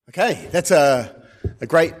Okay, that's a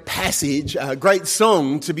great passage, a great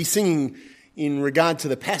song to be singing in regard to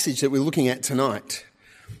the passage that we're looking at tonight.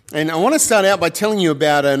 And I want to start out by telling you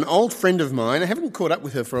about an old friend of mine. I haven't caught up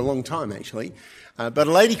with her for a long time, actually, but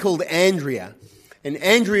a lady called Andrea. And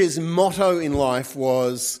Andrea's motto in life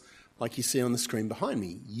was, like you see on the screen behind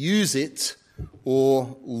me, use it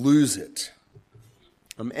or lose it.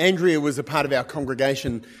 Andrea was a part of our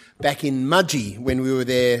congregation back in Mudgee when we were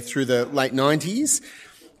there through the late 90s.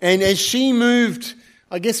 And as she moved,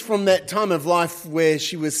 I guess from that time of life where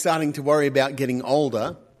she was starting to worry about getting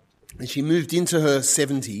older, and she moved into her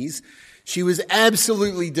 70s, she was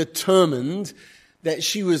absolutely determined that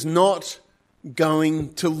she was not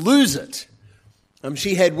going to lose it.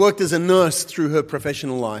 She had worked as a nurse through her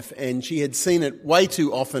professional life, and she had seen it way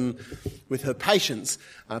too often with her patients,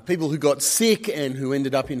 people who got sick and who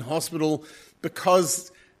ended up in hospital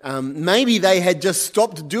because maybe they had just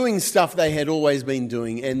stopped doing stuff they had always been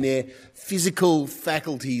doing, and their physical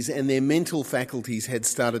faculties and their mental faculties had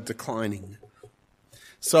started declining.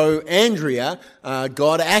 So Andrea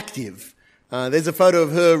got active. There's a photo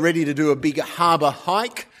of her ready to do a big harbour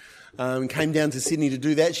hike. Came down to Sydney to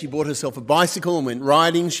do that. She bought herself a bicycle and went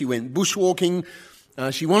riding. She went bushwalking.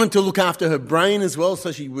 She wanted to look after her brain as well,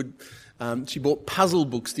 so she bought puzzle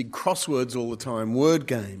books, did crosswords all the time, word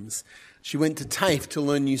games. She went to TAFE to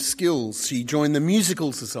learn new skills. She joined the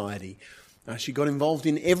musical society. She got involved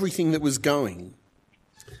in everything that was going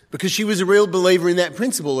because she was a real believer in that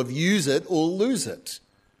principle of use it or lose it.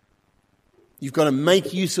 You've got to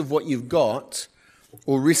make use of what you've got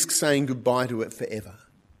or risk saying goodbye to it forever.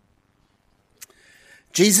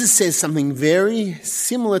 Jesus says something very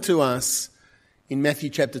similar to us in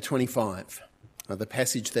Matthew chapter 25, the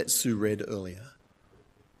passage that Sue read earlier.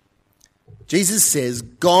 Jesus says,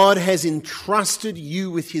 God has entrusted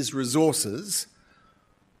you with his resources.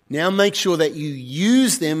 Now make sure that you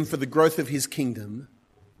use them for the growth of his kingdom,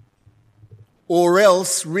 or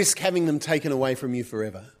else risk having them taken away from you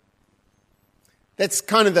forever. That's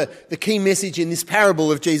kind of the key message in this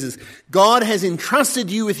parable of Jesus. God has entrusted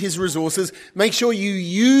you with his resources. Make sure you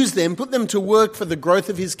use them, put them to work for the growth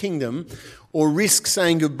of his kingdom, or risk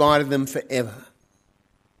saying goodbye to them forever.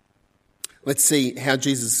 Let's see how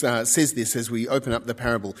Jesus says this as we open up the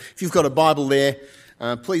parable. If you've got a Bible there,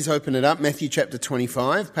 please open it up. Matthew chapter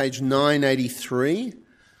 25, page 983.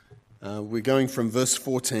 We're going from verse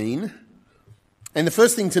 14. And the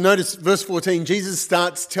first thing to notice, verse 14, Jesus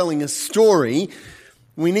starts telling a story.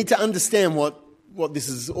 We need to understand what this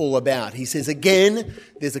is all about. He says, again,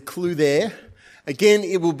 there's a clue there. Again,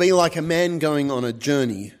 it will be like a man going on a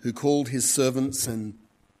journey who called his servants, and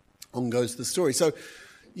on goes the story. So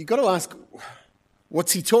you've got to ask,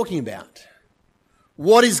 what's he talking about?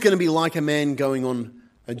 What is going to be like a man going on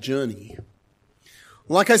a journey?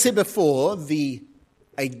 Like I said before, the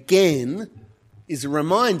again is a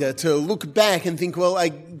reminder to look back and think, well,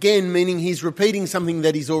 again, meaning he's repeating something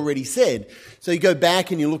that he's already said. So you go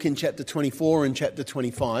back and you look in chapter 24 and chapter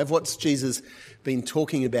 25. What's Jesus been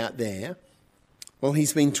talking about there? Well,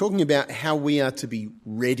 he's been talking about how we are to be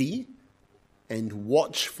ready and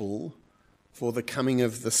watchful for the coming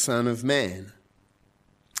of the Son of Man.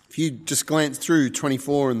 If you just glance through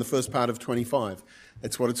 24 and the first part of 25,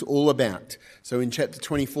 that's what it's all about. So in chapter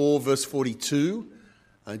 24, verse 42,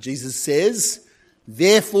 Jesus says,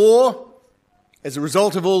 therefore, as a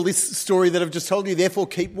result of all this story that I've just told you, therefore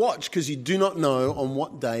keep watch, because you do not know on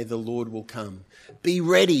what day the Lord will come. Be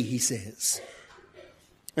ready, he says.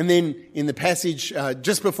 And then in the passage,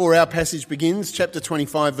 just before our passage begins, chapter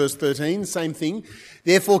 25, verse 13, same thing.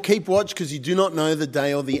 Therefore keep watch, because you do not know the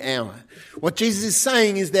day or the hour. What Jesus is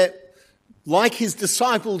saying is that, like his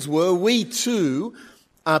disciples were, we too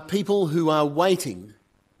are people who are waiting.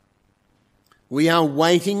 We are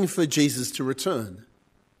waiting for Jesus to return.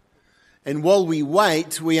 And while we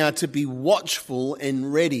wait, we are to be watchful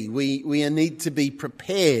and ready. We need to be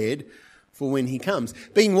prepared for when he comes.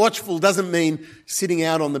 Being watchful doesn't mean sitting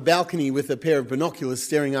out on the balcony with a pair of binoculars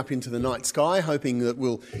staring up into the night sky, hoping that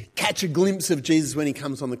we'll catch a glimpse of Jesus when he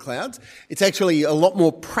comes on the clouds. It's actually a lot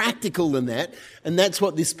more practical than that, and that's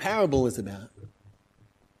what this parable is about.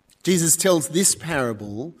 Jesus tells this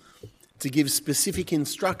parable to give specific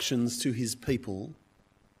instructions to his people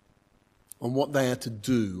on what they are to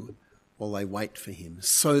do while they wait for him,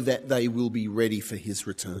 so that they will be ready for his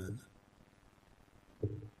return.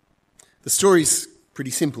 The story's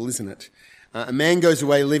pretty simple, isn't it? A man goes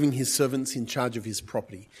away leaving his servants in charge of his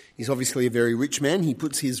property. He's obviously a very rich man. He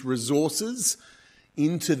puts his resources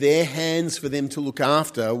into their hands for them to look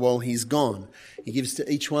after while he's gone. He gives to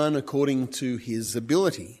each one according to his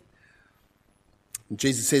ability. And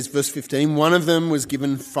Jesus says, verse 15, one of them was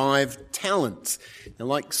given 5 talents. Now,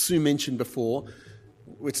 like Sue mentioned before,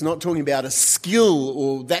 it's not talking about a skill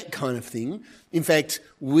or that kind of thing. In fact,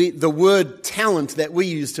 the word talent that we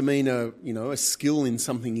use to mean a skill in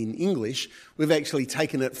something in English, we've actually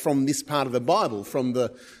taken it from this part of the Bible, from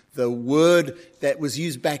the word that was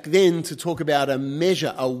used back then to talk about a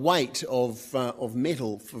measure, a weight of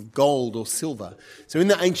metal, of gold or silver. So in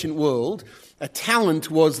the ancient world, a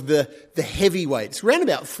talent was the heavy weight. It's around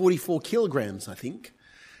about 44 kilograms, I think.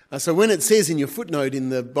 So when it says in your footnote in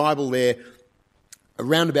the Bible there,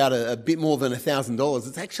 around about a bit more than $1,000,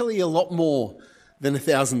 it's actually a lot more than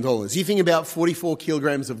 $1,000. You think about 44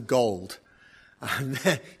 kilograms of gold.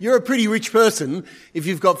 You're a pretty rich person if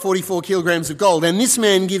you've got 44 kilograms of gold. And this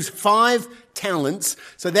man gives 5 talents.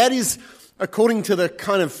 So that is, according to the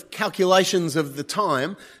kind of calculations of the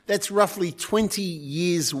time, that's roughly 20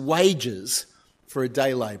 years' wages for a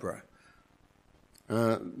day labourer.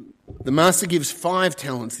 The master gives 5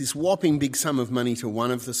 talents, this whopping big sum of money, to one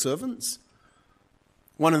of the servants.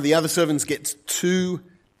 One of the other servants gets 2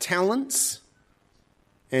 talents,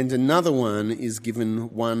 and another one is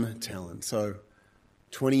given 1 talent. So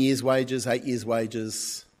 20 years' wages, 8 years'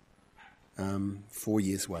 wages, 4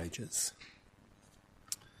 years' wages.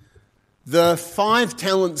 The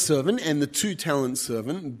 5-talent servant and the 2-talent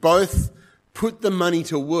servant both put the money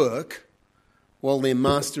to work while their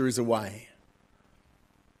master is away.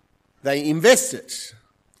 They invest it,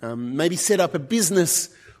 maybe set up a business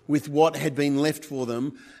with what had been left for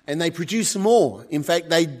them, and they produce more. In fact,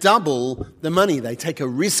 they double the money. They take a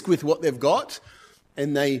risk with what they've got,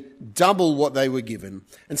 and they double what they were given.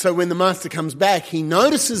 And so when the master comes back, he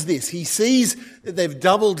notices this. He sees that they've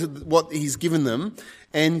doubled what he's given them,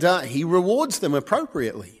 and he rewards them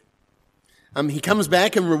appropriately. He comes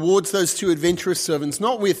back and rewards those 2 adventurous servants,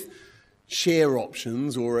 not with share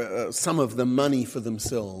options or some of the money for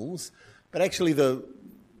themselves, but actually the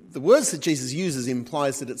words that Jesus uses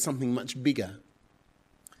implies that it's something much bigger.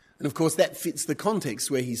 And of course that fits the context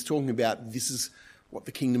where he's talking about this is what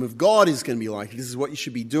the kingdom of God is going to be like. This is what you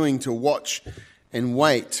should be doing to watch and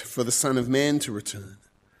wait for the Son of Man to return.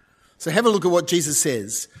 So have a look at what Jesus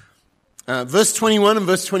says. Verse 21 and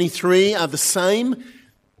verse 23 are the same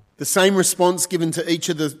response given to each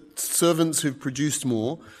of the servants who've produced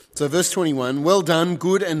more. So verse 21, well done,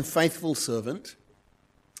 good and faithful servant.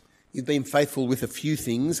 You've been faithful with a few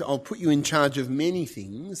things. I'll put you in charge of many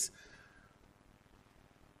things.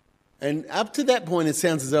 And up to that point, it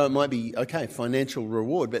sounds as though it might be, okay, financial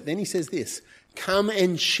reward. But then he says this, come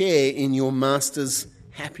and share in your master's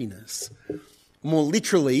happiness. More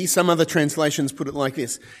literally, some other translations put it like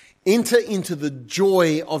this, enter into the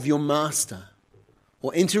joy of your master,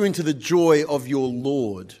 or enter into the joy of your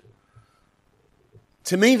Lord.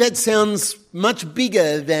 To me, that sounds much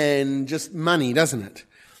bigger than just money, doesn't it?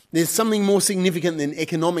 There's something more significant than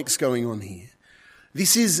economics going on here.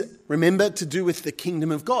 This is, remember, to do with the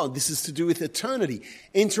kingdom of God. This is to do with eternity.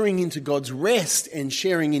 Entering into God's rest and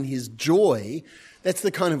sharing in his joy, that's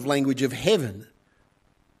the kind of language of heaven.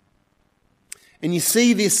 And you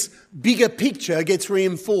see this bigger picture gets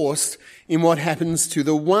reinforced in what happens to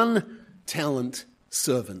the 1-talent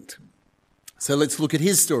servant. So let's look at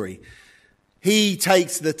his story. He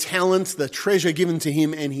takes the talent, the treasure given to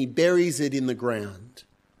him, and he buries it in the ground.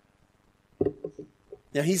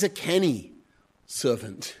 Now, he's a canny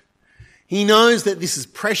servant. He knows that this is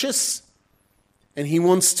precious, and he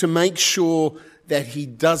wants to make sure that he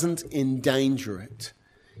doesn't endanger it.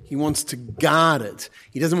 He wants to guard it.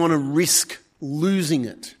 He doesn't want to risk losing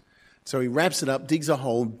it. So he wraps it up, digs a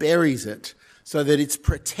hole, buries it so that it's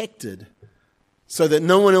protected, so that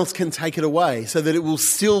no one else can take it away, so that it will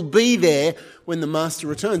still be there when the master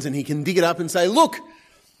returns, and he can dig it up and say, look,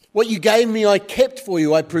 what you gave me I kept for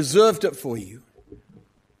you, I preserved it for you.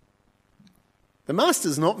 The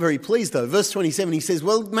master's not very pleased though. Verse 27, he says,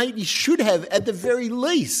 well, mate, you should have at the very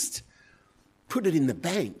least put it in the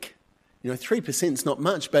bank. 3% is not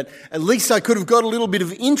much, but at least I could have got a little bit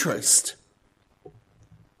of interest.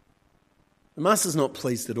 The master's not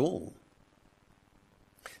pleased at all.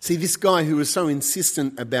 See, this guy who was so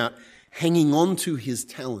insistent about hanging on to his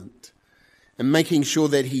talent and making sure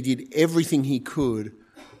that he did everything he could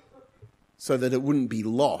so that it wouldn't be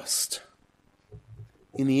lost.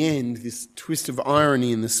 In the end, this twist of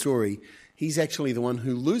irony in the story, he's actually the one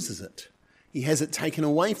who loses it. He has it taken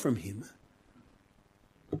away from him.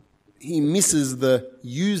 He misses the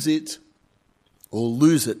use it or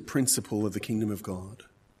lose it principle of the kingdom of God.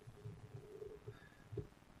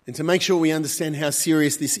 And to make sure we understand how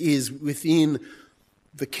serious this is within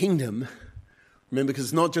the kingdom, remember, because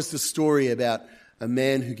it's not just a story about a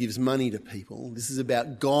man who gives money to people. This is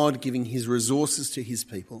about God giving his resources to his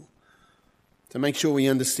people. To make sure we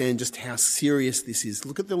understand just how serious this is,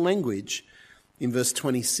 look at the language in verse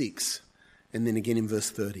 26 and then again in verse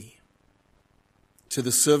 30. To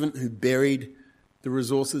the servant who buried the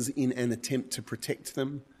resources in an attempt to protect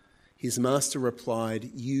them, his master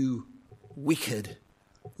replied, "You wicked,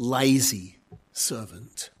 lazy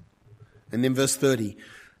servant." And then verse 30,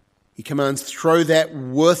 he commands, "Throw that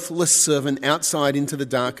worthless servant outside into the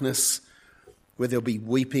darkness where there'll be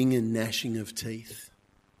weeping and gnashing of teeth."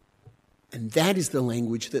 And that is the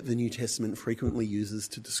language that the New Testament frequently uses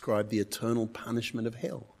to describe the eternal punishment of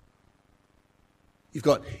hell. You've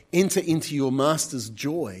got, enter into your master's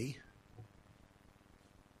joy,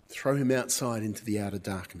 throw him outside into the outer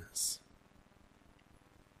darkness.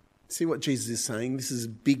 See what Jesus is saying? This is a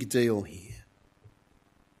big deal here.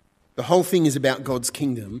 The whole thing is about God's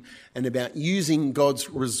kingdom and about using God's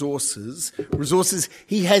resources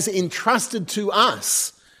he has entrusted to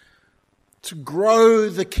us to grow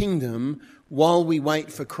the kingdom while we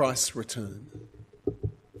wait for Christ's return.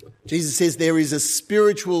 Jesus says there is a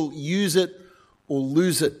spiritual use it or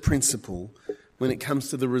lose it principle when it comes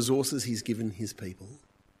to the resources he's given his people.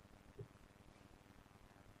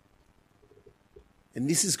 And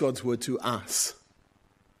this is God's word to us.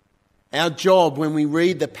 Our job when we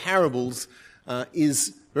read the parables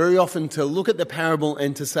is very often to look at the parable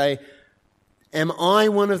and to say, am I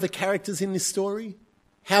one of the characters in this story?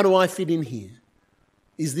 How do I fit in here?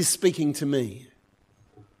 Is this speaking to me?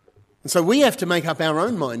 And so we have to make up our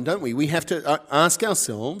own mind, don't we? We have to ask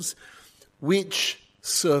ourselves, which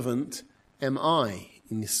servant am I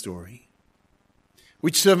in this story?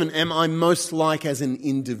 Which servant am I most like as an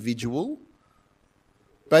individual?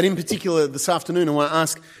 But in particular, this afternoon, I want to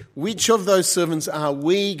ask, which of those servants are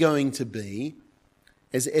we going to be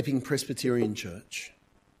as Epping Presbyterian Church?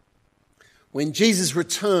 When Jesus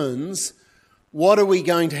returns, what are we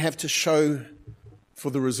going to have to show for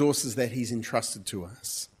the resources that he's entrusted to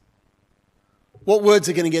us? What words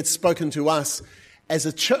are going to get spoken to us as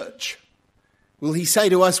a church? Will he say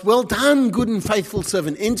to us, "Well done, good and faithful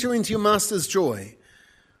servant, enter into your master's joy"?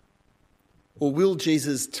 Or will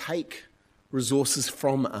Jesus take resources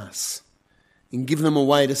from us and give them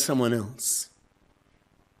away to someone else,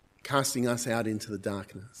 casting us out into the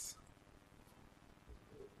darkness?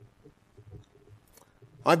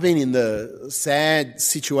 I've been in the sad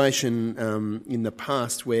situation in the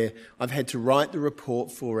past where I've had to write the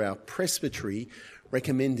report for our presbytery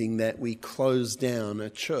recommending that we close down a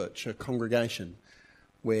church, a congregation,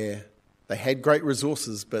 where they had great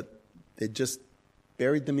resources but they'd just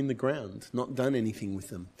buried them in the ground, not done anything with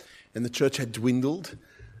them. And the church had dwindled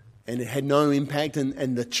and it had no impact.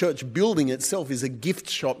 And the church building itself is a gift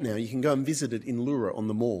shop now. You can go and visit it in Lura on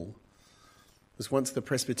the mall. It was once the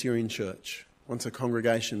Presbyterian church, once a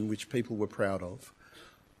congregation which people were proud of.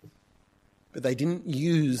 But they didn't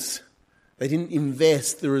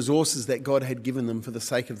invest the resources that God had given them for the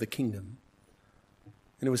sake of the kingdom.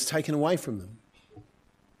 And it was taken away from them.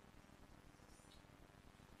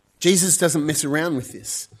 Jesus doesn't mess around with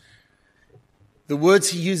this. The words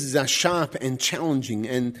he uses are sharp and challenging,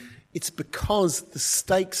 and it's because the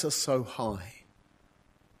stakes are so high.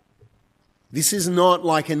 This is not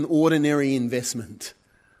like an ordinary investment.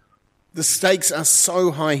 The stakes are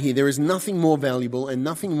so high here. There is nothing more valuable and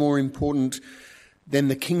nothing more important than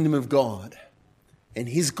the kingdom of God and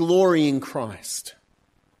his glory in Christ.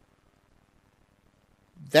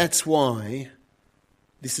 That's why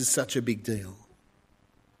this is such a big deal.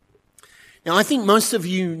 Now, I think most of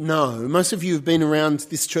you have been around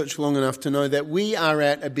this church long enough to know that we are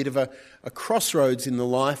at a bit of a crossroads in the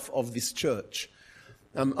life of this church.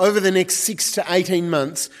 Over the next 6 to 18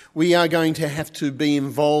 months, we are going to have to be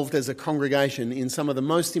involved as a congregation in some of the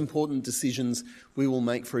most important decisions we will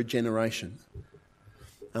make for a generation.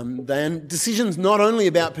 Then decisions not only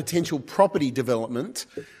about potential property development,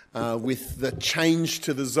 with the change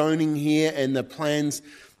to the zoning here and the plans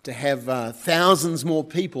to have thousands more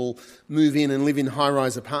people move in and live in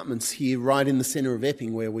high-rise apartments here right in the centre of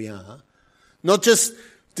Epping where we are. Not just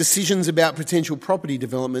decisions about potential property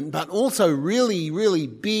development, but also really, really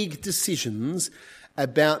big decisions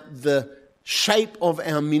about the shape of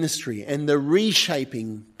our ministry and the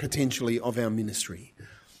reshaping, potentially, of our ministry.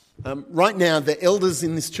 Right now, the elders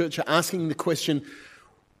in this church are asking the question,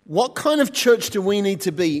 what kind of church do we need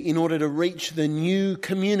to be in order to reach the new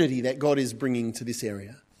community that God is bringing to this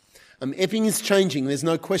area? Epping is changing, there's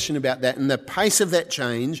no question about that, and the pace of that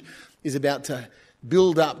change is about to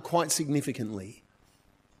build up quite significantly.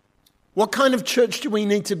 What kind of church do we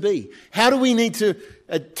need to be? How do we need to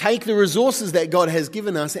take the resources that God has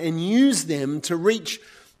given us and use them to reach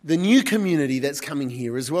the new community that's coming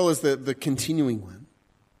here, as well as the continuing one,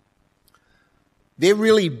 they're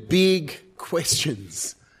really big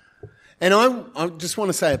questions. And I just want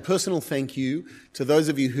to say a personal thank you to those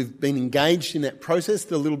of you who've been engaged in that process,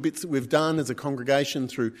 the little bits that we've done as a congregation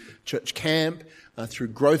through church camp, through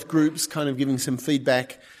growth groups, kind of giving some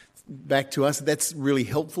feedback back to us. That's really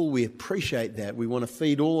helpful. We appreciate that. We want to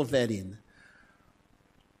feed all of that in.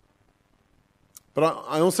 But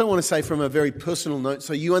I also want to say from a very personal note,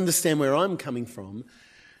 so you understand where I'm coming from,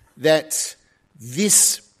 that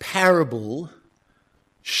this parable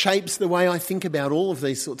shapes the way I think about all of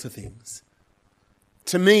these sorts of things.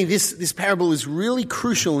 To me, this parable is really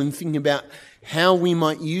crucial in thinking about how we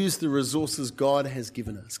might use the resources God has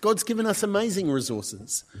given us. God's given us amazing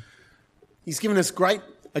resources. He's given us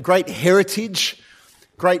a great heritage,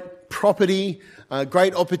 great property,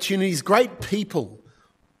 great opportunities, great people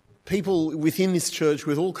within this church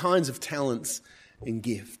with all kinds of talents and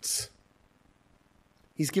gifts.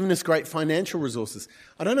 He's given us great financial resources.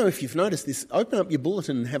 I don't know if you've noticed this. Open up your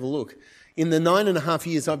bulletin and have a look. In the 9.5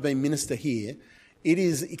 years I've been minister here, it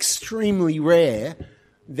is extremely rare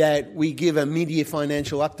that we give a mid-year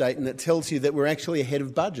financial update and it tells you that we're actually ahead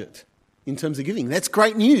of budget in terms of giving. That's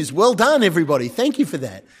great news. Well done, everybody. Thank you for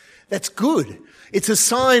that. That's good. It's a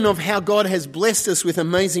sign of how God has blessed us with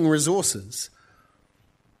amazing resources.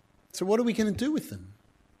 So what are we going to do with them?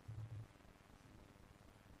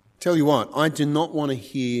 Tell you what, I do not want to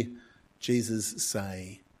hear Jesus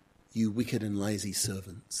say, "You wicked and lazy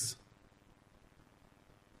servants."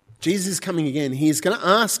 Jesus is coming again. He is going to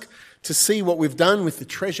ask to see what we've done with the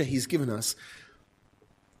treasure he's given us.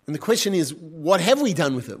 And the question is, what have we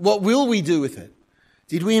done with it? What will we do with it?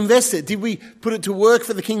 Did we invest it? Did we put it to work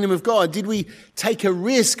for the kingdom of God? Did we take a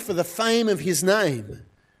risk for the fame of his name?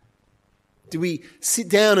 Do we sit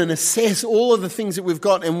down and assess all of the things that we've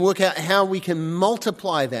got and work out how we can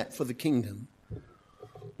multiply that for the kingdom?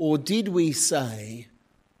 Or did we say,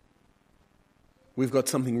 we've got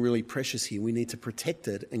something really precious here, we need to protect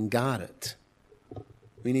it and guard it.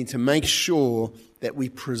 We need to make sure that we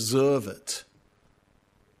preserve it.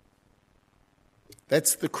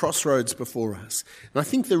 That's the crossroads before us. And I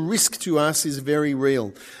think the risk to us is very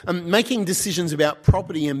real. Making decisions about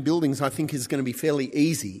property and buildings, I think, is going to be fairly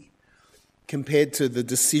easy compared to the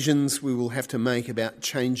decisions we will have to make about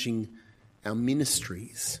changing our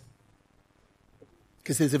ministries.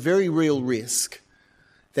 Because there's a very real risk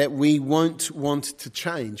that we won't want to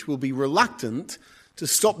change. We'll be reluctant to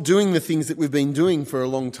stop doing the things that we've been doing for a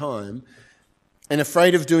long time and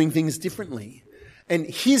afraid of doing things differently. And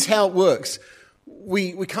here's how it works.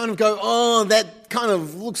 We kind of go, oh, that kind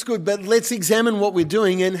of looks good, but let's examine what we're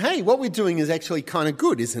doing. And hey, what we're doing is actually kind of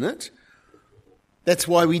good, isn't it? That's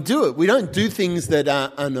why we do it. We don't do things that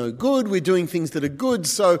are no good. We're doing things that are good,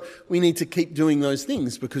 so we need to keep doing those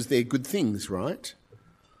things because they're good things, right?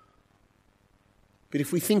 But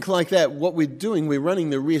if we think like that, what we're doing, we're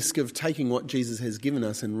running the risk of taking what Jesus has given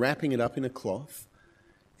us and wrapping it up in a cloth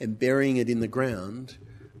and burying it in the ground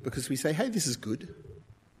because we say, hey, this is good.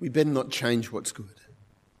 We better not change what's good.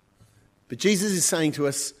 But Jesus is saying to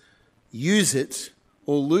us, use it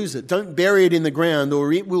or lose it. Don't bury it in the ground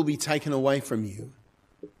or it will be taken away from you.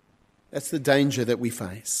 That's the danger that we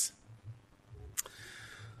face.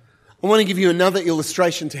 I want to give you another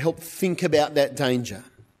illustration to help think about that danger.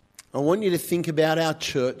 I want you to think about our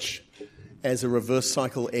church as a reverse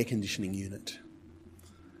cycle air conditioning unit.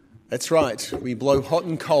 That's right, we blow hot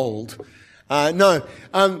and cold. Brand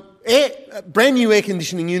new air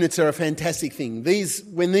conditioning units are a fantastic thing.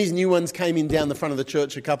 When these new ones came in down the front of the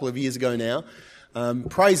church a couple of years ago now,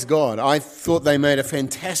 praise God, I thought they made a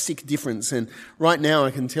fantastic difference. And right now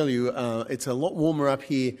I can tell you it's a lot warmer up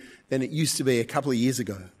here than it used to be a couple of years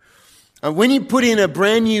ago. When you put in a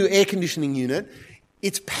brand new air conditioning unit,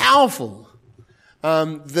 it's powerful.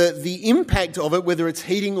 The impact of it, whether it's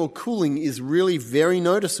heating or cooling, is really very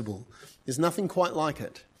noticeable. There's nothing quite like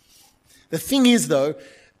it. The thing is, though,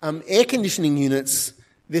 air conditioning units,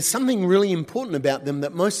 there's something really important about them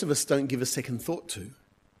that most of us don't give a second thought to.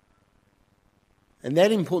 And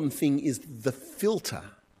that important thing is the filter.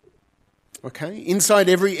 Okay? Inside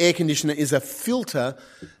every air conditioner is a filter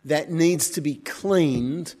that needs to be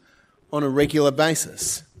cleaned on a regular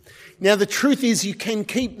basis. Now, the truth is you can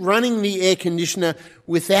keep running the air conditioner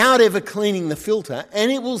without ever cleaning the filter,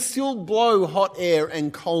 and it will still blow hot air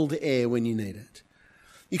and cold air when you need it.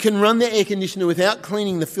 You can run the air conditioner without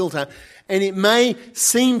cleaning the filter, and it may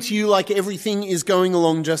seem to you like everything is going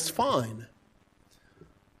along just fine.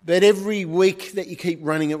 But every week that you keep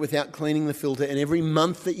running it without cleaning the filter, and every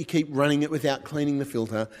month that you keep running it without cleaning the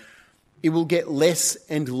filter, it will get less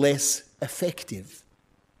and less effective.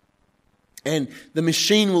 And the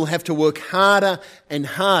machine will have to work harder and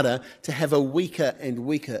harder to have a weaker and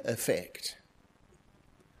weaker effect.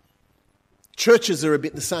 Churches are a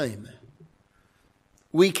bit the same.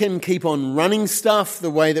 We can keep on running stuff the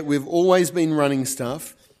way that we've always been running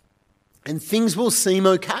stuff, and things will seem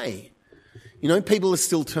okay. You know, people are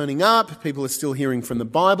still turning up, people are still hearing from the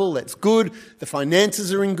Bible, that's good. The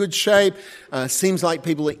finances are in good shape. Seems like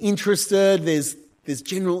people are interested, there's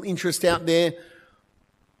general interest out there.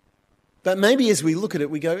 But maybe as we look at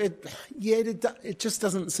it, we go, it just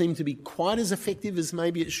doesn't seem to be quite as effective as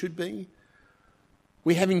maybe it should be.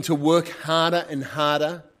 We're having to work harder and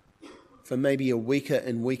harder for maybe a weaker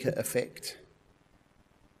and weaker effect.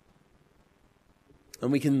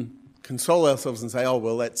 And we can console ourselves and say, oh,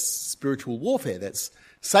 well, that's spiritual warfare. That's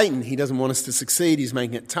Satan. He doesn't want us to succeed. He's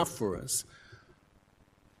making it tough for us.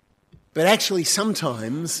 But actually,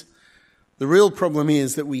 sometimes the real problem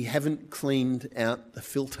is that we haven't cleaned out the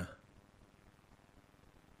filter.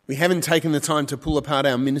 We haven't taken the time to pull apart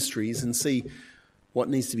our ministries and see what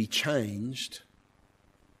needs to be changed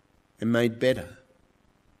and made better.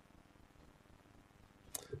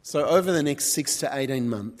 So over the next 6 to 18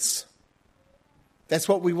 months, that's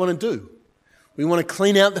what we want to do. We want to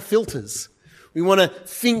clean out the filters. We want to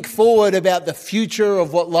think forward about the future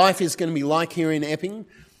of what life is going to be like here in Epping,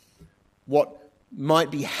 what might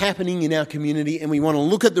be happening in our community, and we want to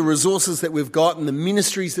look at the resources that we've got and the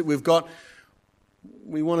ministries that we've got.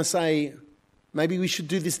 We want to say, maybe we should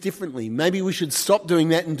do this differently. Maybe we should stop doing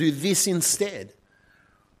that and do this instead.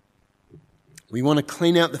 We want to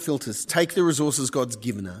clean out the filters, take the resources God's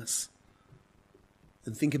given us,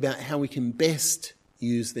 and think about how we can best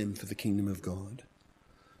use them for the kingdom of God,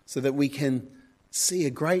 so that we can see a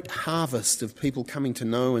great harvest of people coming to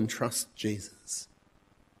know and trust Jesus,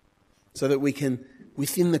 so that we can,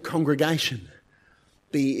 within the congregation,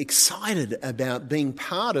 be excited about being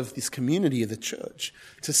part of this community of the church,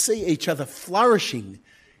 to see each other flourishing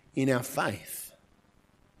in our faith.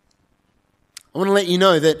 I want to let you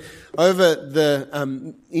know that over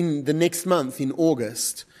in the next month, in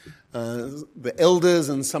August, the elders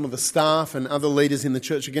and some of the staff and other leaders in the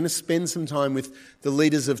church are going to spend some time with the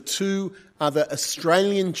leaders of 2 other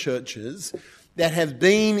Australian churches that have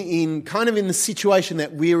been in the situation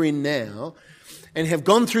that we're in now, and have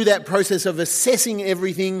gone through that process of assessing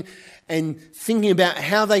everything and thinking about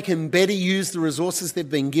how they can better use the resources they've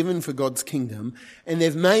been given for God's kingdom. And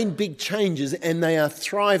they've made big changes, and they are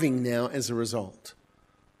thriving now as a result.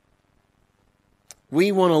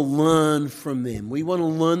 We want to learn from them. We want to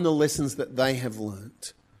learn the lessons that they have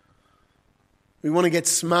learnt. We want to get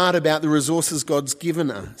smart about the resources God's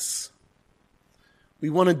given us. We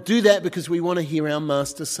want to do that because we want to hear our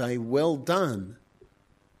Master say, "Well done,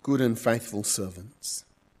 good and faithful servants."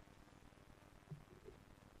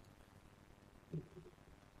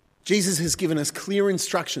 Jesus has given us clear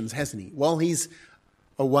instructions, hasn't he? While he's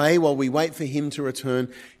away, while we wait for him to return,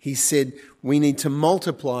 he said we need to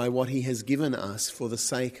multiply what he has given us for the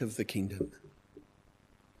sake of the kingdom.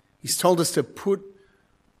 He's told us to put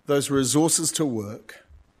those resources to work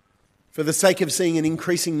for the sake of seeing an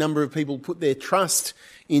increasing number of people put their trust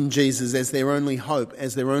in Jesus as their only hope,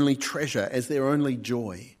 as their only treasure, as their only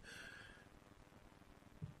joy.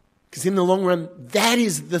 Because in the long run, that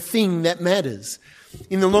is the thing that matters.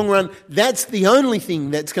 In the long run, that's the only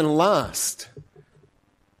thing that's going to last.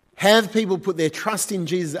 Have people put their trust in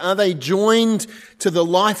Jesus? Are they joined to the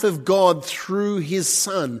life of God through his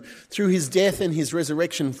Son, through his death and his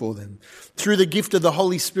resurrection for them, through the gift of the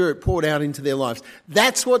Holy Spirit poured out into their lives?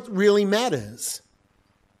 That's what really matters.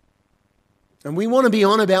 And we want to be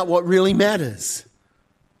on about what really matters.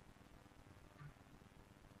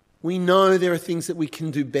 We know there are things that we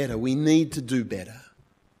can do better. We need to do better.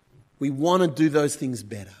 We want to do those things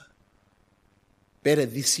better. Better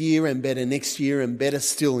this year and better next year and better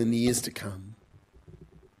still in the years to come.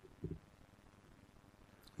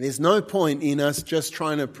 There's no point in us just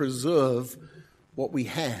trying to preserve what we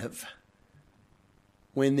have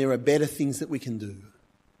when there are better things that we can do.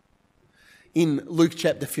 In Luke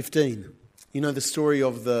chapter 15, you know the story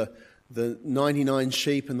of the 99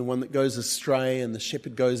 sheep and the one that goes astray, and the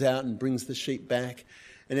shepherd goes out and brings the sheep back.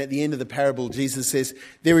 And at the end of the parable, Jesus says,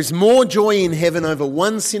 there is more joy in heaven over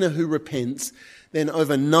one sinner who repents than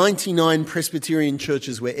over 99 Presbyterian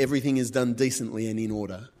churches where everything is done decently and in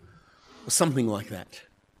order. Or something like that.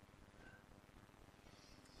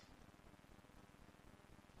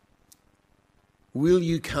 Will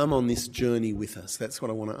you come on this journey with us? That's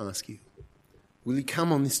what I want to ask you. Will you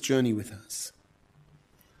come on this journey with us?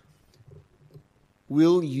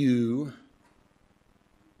 Will you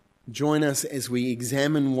join us as we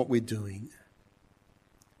examine what we're doing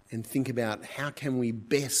and think about how can we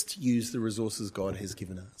best use the resources God has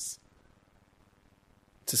given us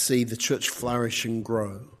to see the church flourish and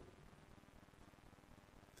grow.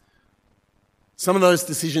 Some of those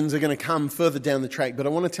decisions are going to come further down the track, but I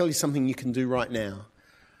want to tell you something you can do right now.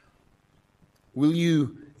 Will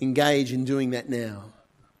you engage in doing that now?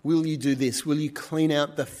 Will you do this? Will you clean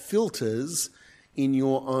out the filters in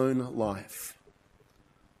your own life?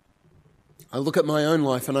 I look at my own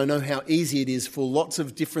life and I know how easy it is for lots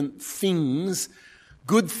of different things,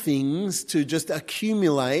 good things, to just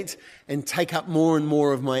accumulate and take up more and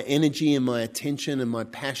more of my energy and my attention and my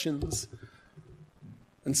passions.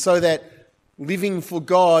 And so that living for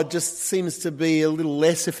God just seems to be a little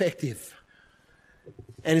less effective.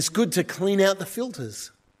 And it's good to clean out the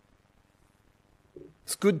filters.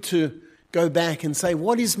 It's good to go back and say,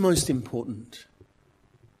 what is most important?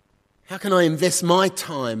 How can I invest my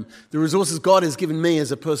time, the resources God has given me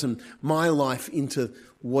as a person, my life into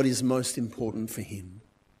what is most important for Him?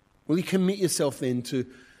 Will you commit yourself then to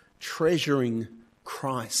treasuring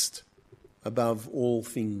Christ above all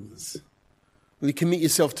things? Will you commit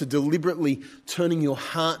yourself to deliberately turning your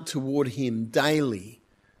heart toward Him daily,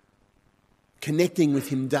 connecting with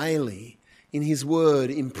Him daily in His Word,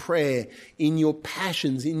 in prayer, in your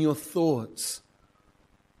passions, in your thoughts?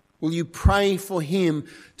 Will you pray for Him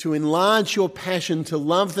to enlarge your passion to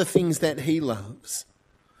love the things that He loves?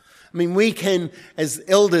 I mean, we can, as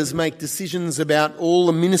elders, make decisions about all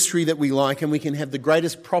the ministry that we like, and we can have the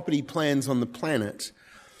greatest property plans on the planet.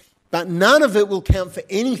 But none of it will count for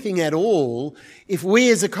anything at all if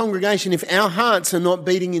we as a congregation, if our hearts are not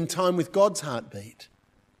beating in time with God's heartbeat.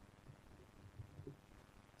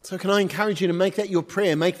 So can I encourage you to make that your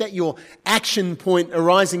prayer, make that your action point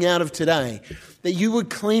arising out of today, that you would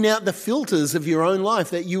clean out the filters of your own life,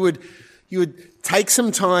 that you would take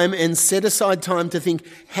some time and set aside time to think,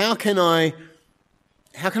 how can I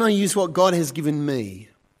use what God has given me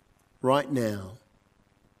right now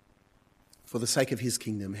for the sake of His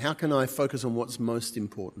kingdom? How can I focus on what's most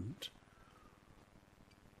important?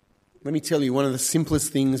 Let me tell you, one of the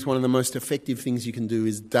simplest things, one of the most effective things you can do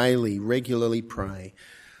is daily, regularly pray,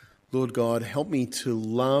 Lord God, help me to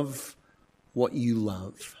love what you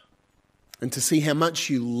love and to see how much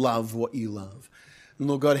you love what you love. And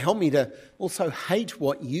Lord God, help me to also hate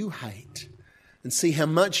what you hate and see how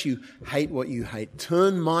much you hate what you hate.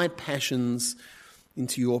 Turn my passions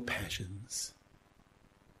into your passions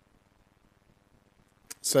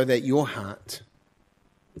so that your heart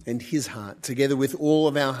and His heart, together with all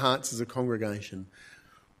of our hearts as a congregation,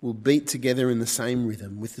 will beat together in the same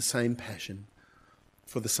rhythm, with the same passion,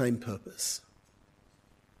 for the same purpose.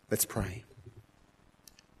 Let's pray.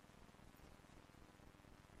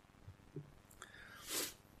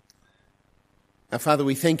 Our Father,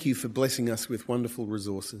 we thank you for blessing us with wonderful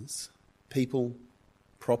resources, people,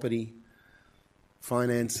 property,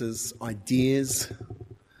 finances, ideas,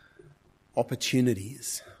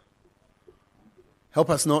 opportunities. Help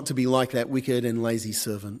us not to be like that wicked and lazy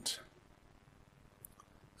servant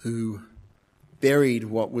who buried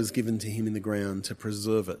what was given to him in the ground to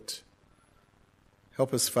preserve it.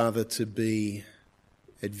 Help us, Father, to be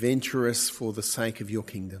adventurous for the sake of your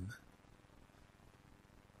kingdom.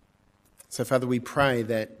 So, Father, we pray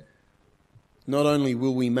that not only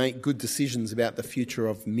will we make good decisions about the future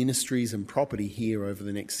of ministries and property here over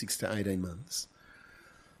the next 6 to 18 months,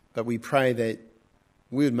 but we pray that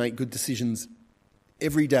we would make good decisions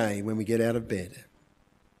every day when we get out of bed,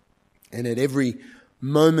 and at every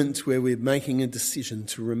moment where we're making a decision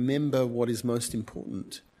to remember what is most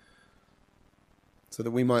important, so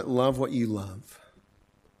that we might love what you love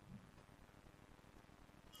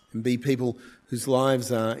and be people whose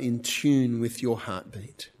lives are in tune with your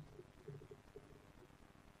heartbeat.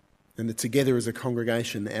 And that together as a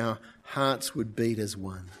congregation, our hearts would beat as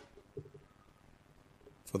one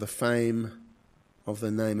for the fame of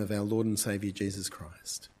the name of our Lord and Saviour Jesus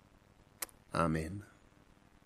Christ. Amen.